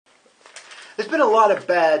There's been a lot of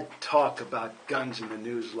bad talk about guns in the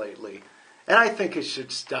news lately, and I think it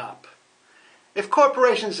should stop. If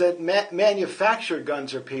corporations that manufacture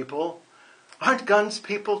guns are people, aren't guns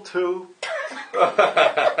people too? Do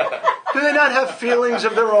they not have feelings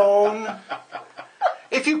of their own?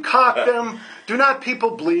 If you cock them, do not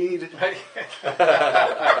people bleed?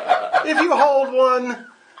 If you hold one,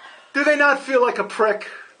 do they not feel like a prick?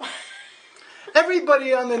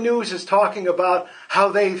 Everybody on the news is talking about how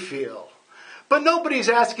they feel, but nobody's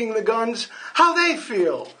asking the guns how they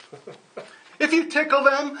feel. If you tickle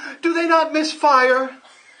them, do they not misfire?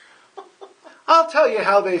 I'll tell you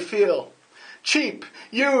how they feel. Cheap,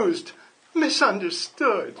 used,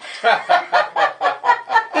 misunderstood.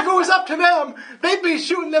 If it was up to them, they'd be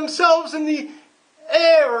shooting themselves in the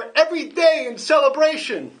air every day in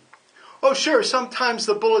celebration. Oh, sure, sometimes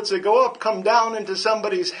the bullets that go up come down into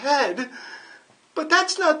somebody's head, but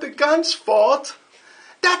that's not the gun's fault.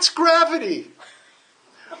 That's gravity.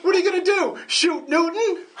 What are you going to do? Shoot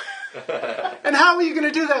Newton? And how are you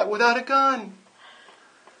going to do that without a gun?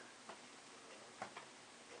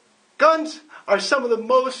 Guns are some of the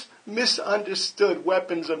most misunderstood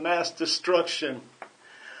weapons of mass destruction.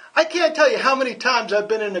 I can't tell you how many times I've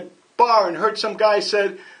been in a bar and heard some guy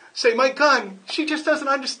say, my gun, she just doesn't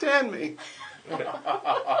understand me.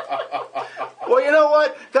 Well, you know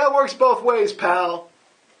what? That works both ways, pal.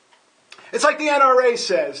 It's like the N.R.A.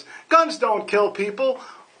 says, guns don't kill people,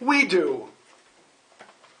 we do.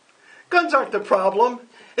 Guns aren't the problem.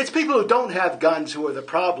 It's people who don't have guns who are the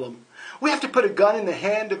problem. We have to put a gun in the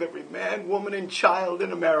hand of every man, woman, and child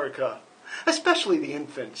in America, especially the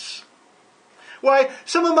infants. Why,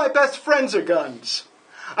 some of my best friends are guns.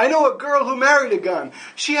 I know a girl who married a gun.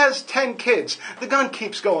 She has 10 kids. The gun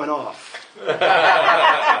keeps going off.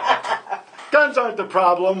 Guns aren't the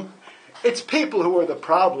problem. It's people who are the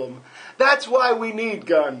problem. That's why we need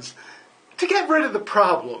guns, to get rid of the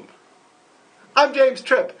problem. I'm James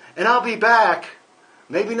Tripp, and I'll be back.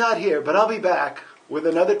 Maybe not here, but I'll be back with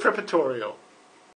another Trippitorial.